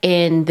that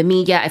in the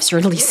media. I've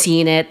certainly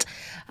seen it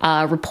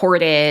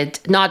reported,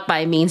 not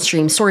by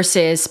mainstream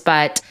sources,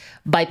 but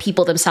by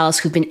people themselves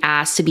who've been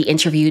asked to be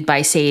interviewed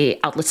by, say,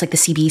 outlets like the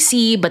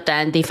CBC, but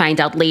then they find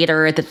out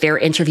later that their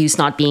interview's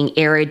not being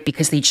aired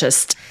because they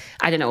just,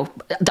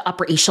 the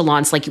upper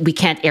echelons, like, we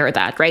can't air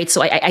that, right?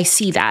 So I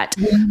see that.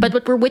 Mm-hmm. But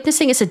what we're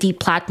witnessing is a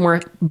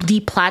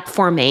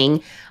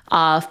deplatforming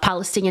of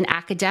Palestinian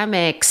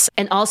academics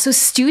and also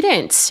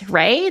students,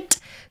 right?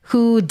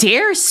 Who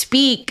dare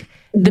speak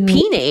the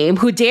P name,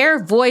 who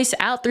dare voice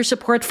out their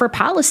support for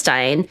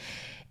Palestine.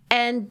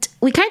 And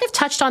we kind of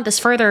touched on this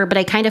further, but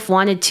I kind of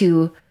wanted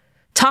to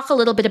talk a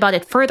little bit about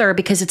it further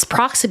because it's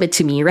proximate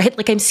to me, right?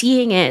 Like I'm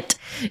seeing it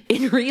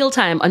in real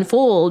time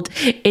unfold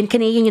in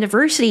Canadian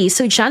universities.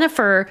 So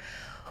Jennifer,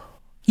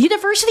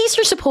 universities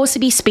are supposed to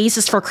be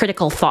spaces for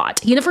critical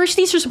thought.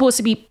 Universities are supposed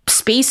to be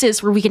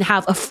spaces where we can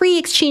have a free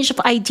exchange of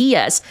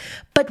ideas.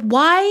 But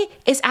why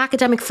is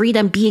academic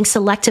freedom being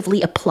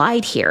selectively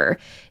applied here?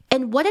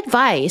 And what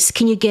advice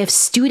can you give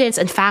students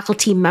and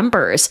faculty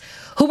members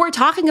who are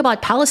talking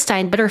about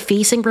Palestine but are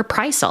facing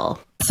reprisal?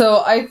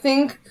 So I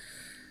think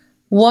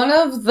one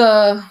of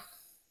the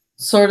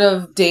sort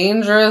of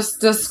dangerous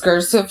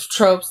discursive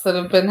tropes that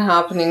have been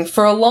happening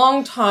for a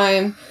long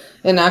time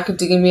in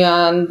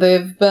academia, and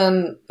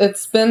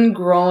it's been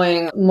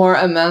growing more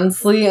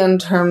immensely in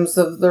terms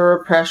of the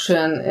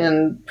repression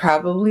in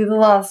probably the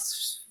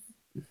last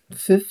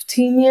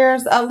 15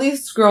 years, at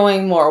least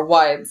growing more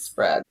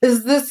widespread,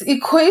 is this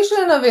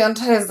equation of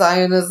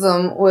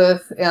anti-Zionism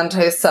with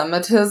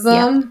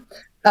anti-Semitism. Yep.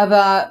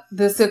 That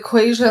this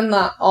equation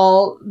that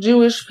all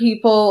Jewish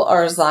people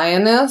are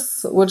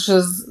Zionists, which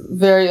is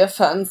very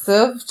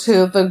offensive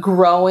to the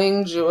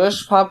growing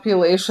Jewish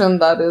population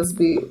that is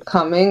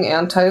becoming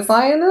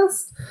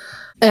anti-Zionist.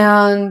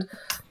 And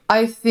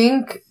I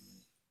think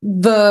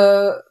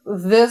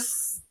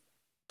this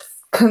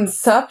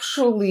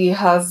conceptually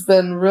has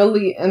been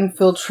really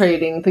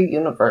infiltrating the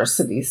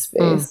university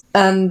space.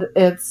 And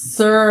it's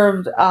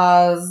served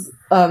as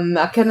a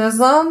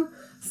mechanism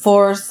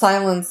for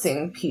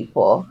silencing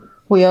people.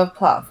 We have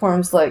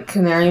platforms like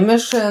Canary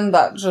Mission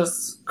that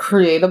just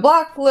create a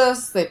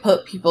blacklist. They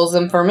put people's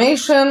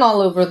information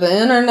all over the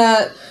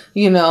internet.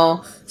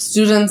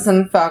 Students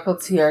and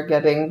faculty are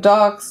getting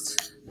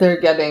doxxed. They're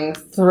getting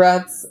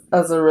threats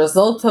as a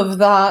result of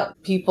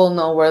that. People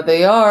know where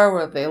they are,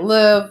 where they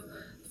live,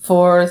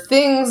 for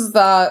things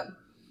that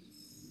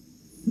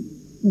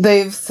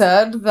they've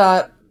said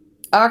that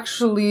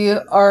actually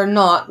are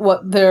not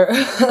what they're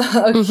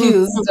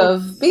accused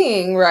of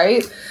being,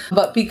 right?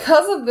 But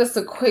because of this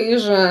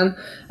equation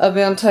of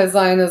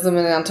anti-Zionism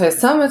and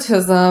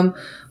anti-Semitism,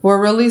 we're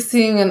really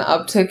seeing an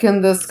uptick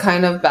in this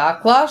kind of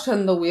backlash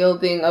and the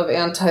wielding of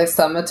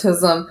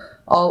anti-Semitism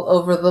all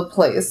over the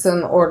place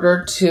in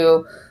order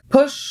to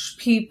push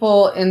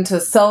people into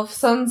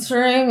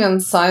self-censoring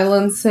and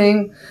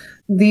silencing.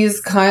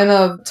 These kind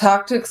of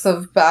tactics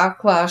of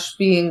backlash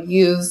being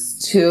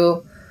used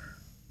to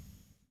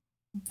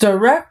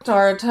direct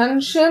our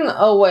attention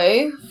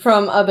away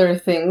from other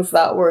things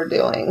that we're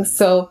doing.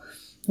 So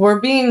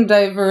we're being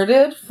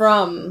diverted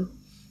from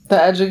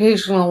the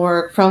educational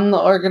work, from the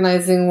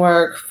organizing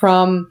work,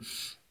 from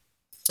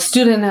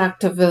student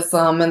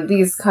activism and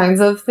these kinds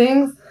of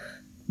things,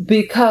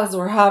 because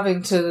we're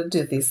having to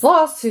do these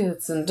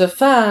lawsuits and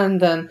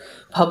defend, and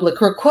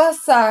public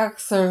request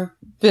acts have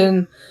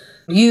been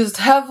used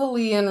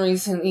heavily in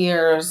recent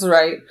years,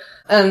 right?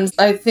 And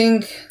I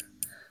think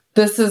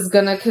this is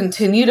going to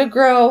continue to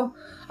grow.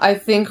 I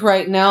think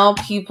right now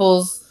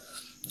people's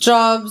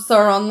jobs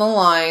are on the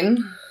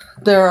line.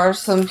 There are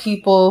some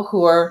people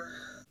who are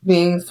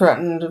being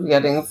threatened of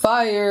getting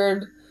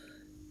fired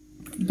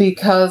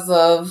because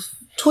of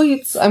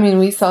tweets. I mean,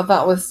 we saw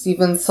that with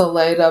Steven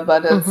Saleda,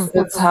 but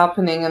it's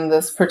happening in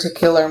this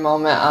particular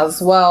moment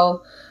as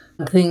well.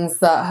 Things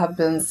that have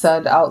been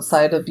said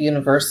outside of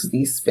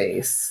university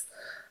space.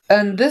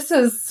 And this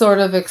is sort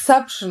of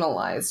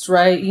exceptionalized,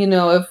 right? You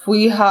know, if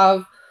we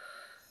have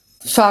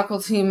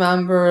faculty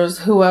members,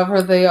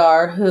 whoever they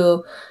are,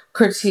 who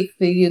critique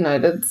the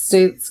United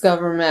States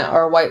government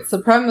or white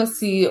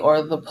supremacy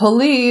or the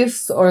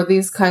police or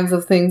these kinds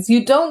of things,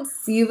 you don't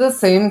see the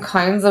same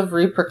kinds of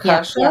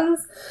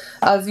repercussions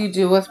as you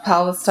do with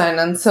Palestine.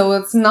 And so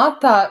it's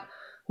not that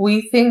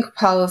we think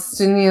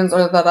Palestinians,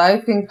 or that I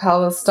think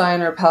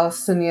Palestine or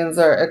Palestinians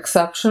are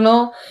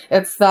exceptional.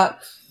 It's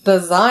that the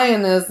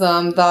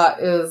Zionism that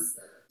is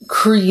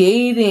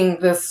creating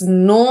this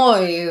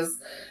noise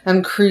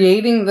and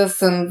creating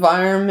this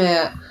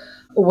environment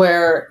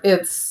where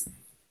it's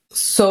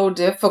so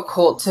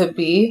difficult to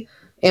be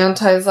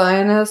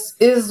anti-Zionist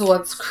is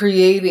what's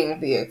creating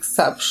the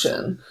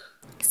exception.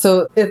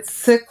 So it's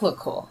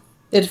cyclical.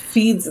 It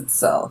feeds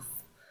itself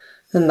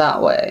in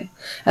that way.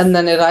 And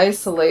then it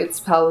isolates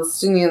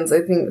Palestinians.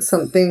 I think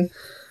something,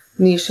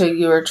 Nisha,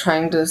 you were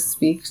trying to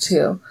speak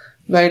to,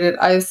 right? It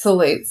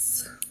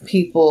isolates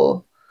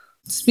people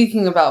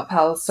speaking about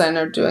Palestine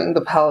or doing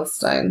the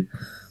Palestine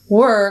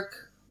work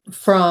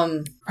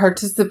from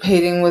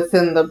participating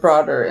within the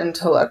broader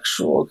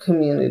intellectual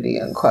community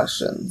and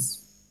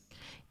questions.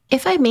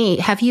 If I may,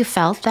 have you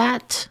felt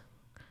that?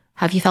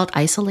 Have you felt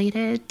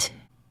isolated?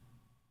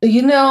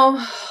 You know,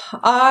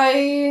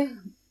 I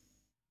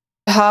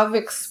have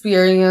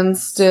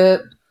experienced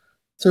it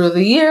through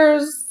the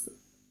years,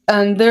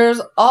 and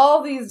there's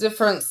all these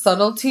different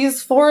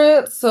subtleties for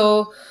it.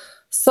 So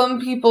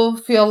some people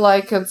feel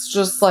like it's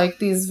just like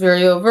these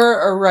very overt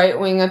or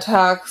right-wing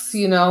attacks,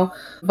 you know,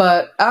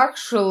 but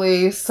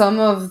actually some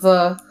of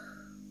the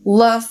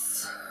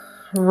less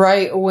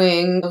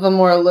right-wing, the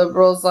more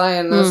liberal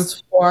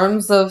Zionist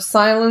forms of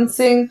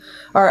silencing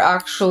are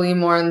actually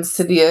more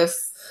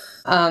insidious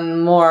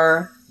and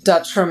more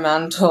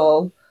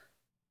detrimental,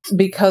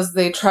 because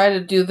they try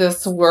to do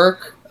this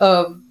work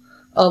of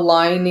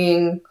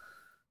aligning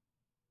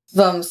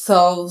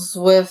themselves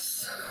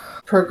with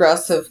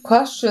progressive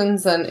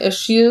questions and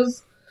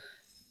issues.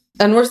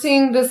 And we're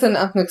seeing this in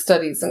ethnic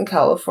studies in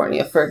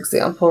California, for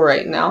example,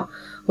 right now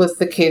with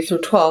the K through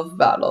 12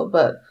 battle,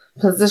 but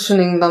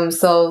positioning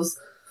themselves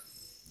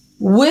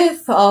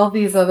with all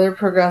these other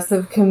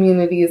progressive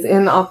communities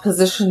in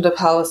opposition to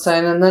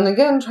Palestine, and then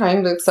again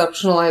trying to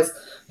exceptionalize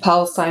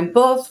Palestine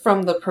both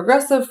from the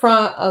progressive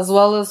front as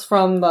well as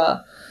from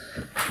the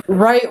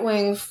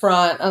right-wing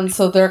front. And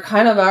so they're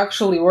kind of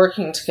actually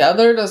working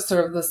together to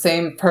serve the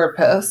same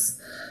purpose.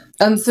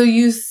 And so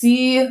you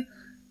see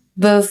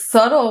the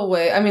subtle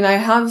way, I mean, I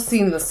have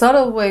seen the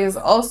subtle ways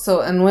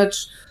also in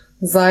which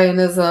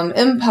Zionism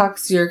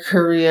impacts your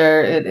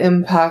career. It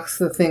impacts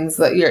the things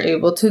that you're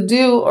able to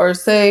do or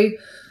say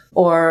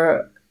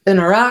or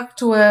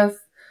interact with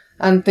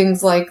and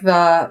things like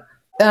that.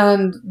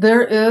 And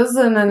there is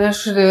an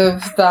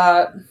initiative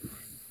that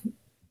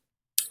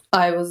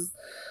I was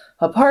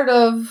a part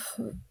of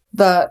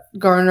that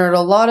garnered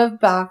a lot of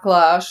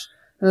backlash.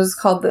 It is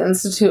called the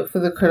Institute for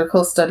the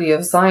Critical Study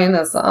of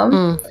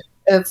Zionism.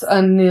 It's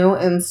a new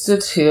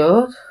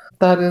institute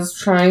that is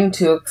trying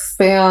to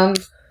expand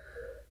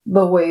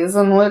the ways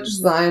in which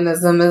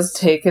Zionism is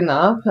taken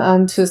up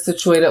and to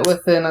situate it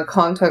within a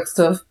context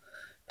of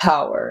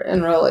power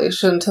in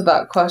relation to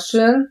that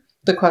question,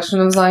 the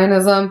question of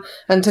Zionism,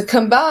 and to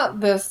combat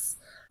this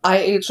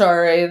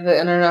IHRA,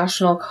 the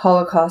International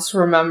Holocaust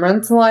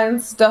Remembrance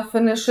Alliance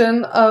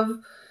definition of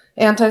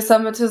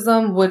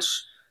anti-Semitism,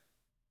 which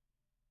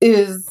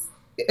is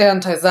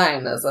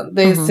anti-Zionism.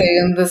 They say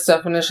in this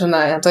definition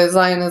that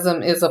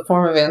anti-Zionism is a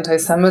form of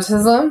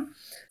anti-Semitism.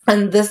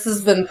 And this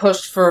has been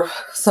pushed for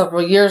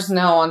several years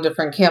now on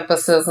different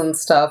campuses and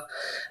stuff,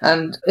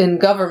 and in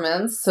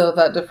governments, so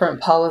that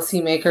different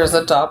policymakers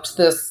adopt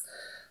this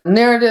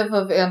narrative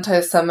of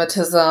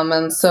anti-Semitism.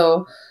 And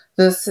so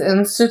this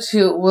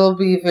institute will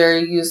be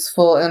very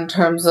useful in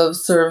terms of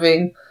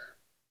serving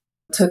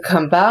to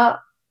combat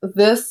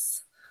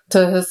this, to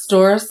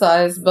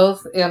historicize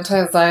both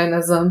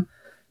anti-Zionism,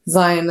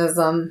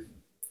 Zionism,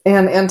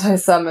 and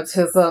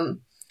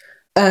anti-Semitism.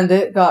 And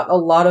it got a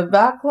lot of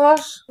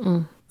backlash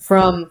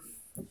from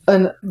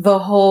the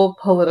whole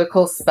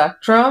political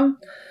spectrum.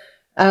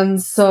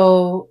 And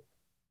so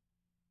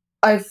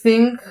I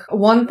think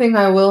one thing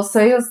I will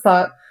say is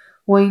that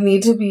we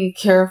need to be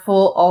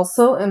careful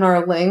also in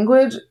our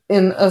language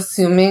in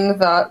assuming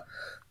that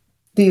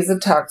these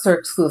attacks are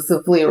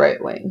exclusively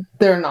right-wing.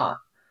 They're not.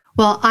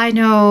 Well, I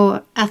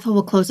know Ethel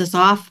will close us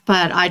off,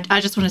 but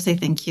I just want to say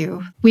thank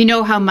you. We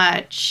know how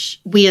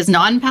much we as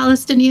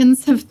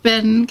non-Palestinians have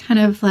been kind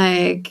of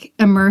like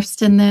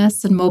immersed in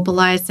this and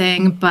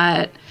mobilizing,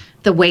 but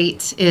the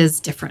weight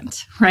is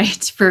different,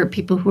 right, for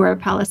people who are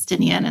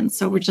Palestinian. And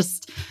so we're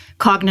just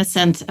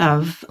cognizant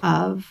of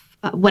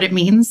what it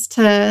means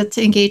to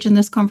engage in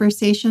this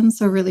conversation.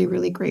 So really,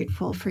 really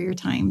grateful for your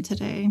time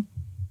today.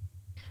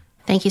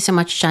 Thank you so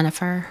much,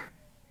 Jennifer.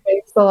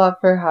 Thanks a lot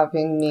for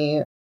having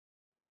me.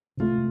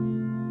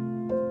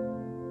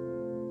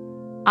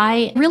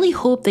 I really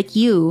hope that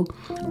you,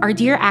 our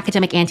dear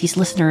Academic Aunties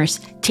listeners,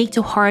 take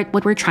to heart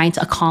what we're trying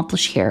to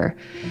accomplish here.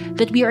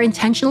 That we are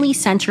intentionally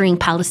centering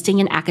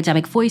Palestinian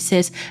academic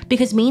voices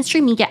because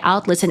mainstream media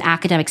outlets and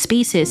academic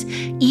spaces,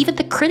 even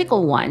the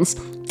critical ones,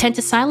 tend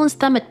to silence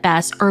them at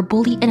best or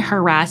bully and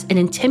harass and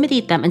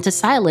intimidate them into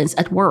silence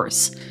at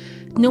worst.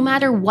 No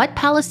matter what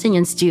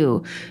Palestinians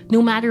do,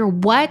 no matter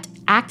what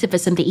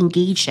activism they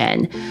engage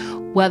in,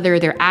 whether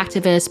they're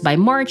activists by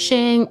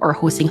marching or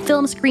hosting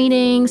film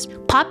screenings,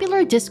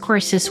 popular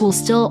discourses will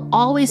still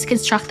always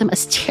construct them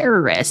as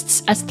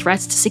terrorists, as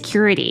threats to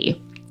security.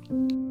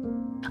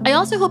 I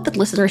also hope that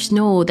listeners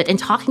know that in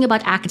talking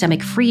about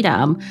academic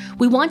freedom,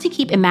 we want to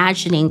keep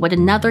imagining what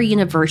another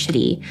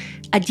university,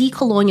 a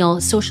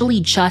decolonial, socially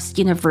just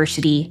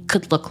university,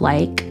 could look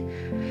like.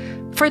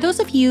 For those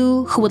of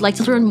you who would like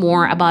to learn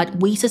more about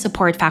ways to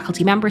support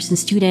faculty members and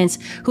students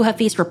who have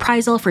faced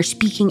reprisal for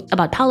speaking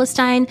about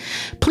Palestine,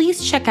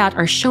 please check out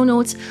our show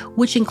notes,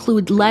 which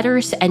include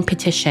letters and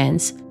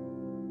petitions.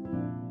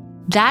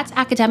 That's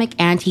Academic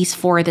Aunties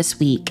for this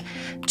week.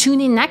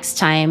 Tune in next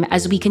time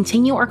as we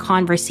continue our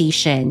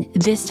conversation,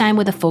 this time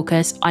with a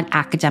focus on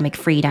academic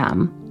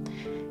freedom.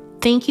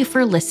 Thank you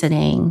for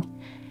listening.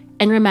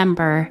 And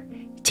remember,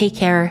 take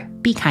care,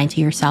 be kind to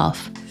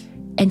yourself,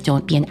 and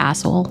don't be an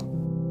asshole.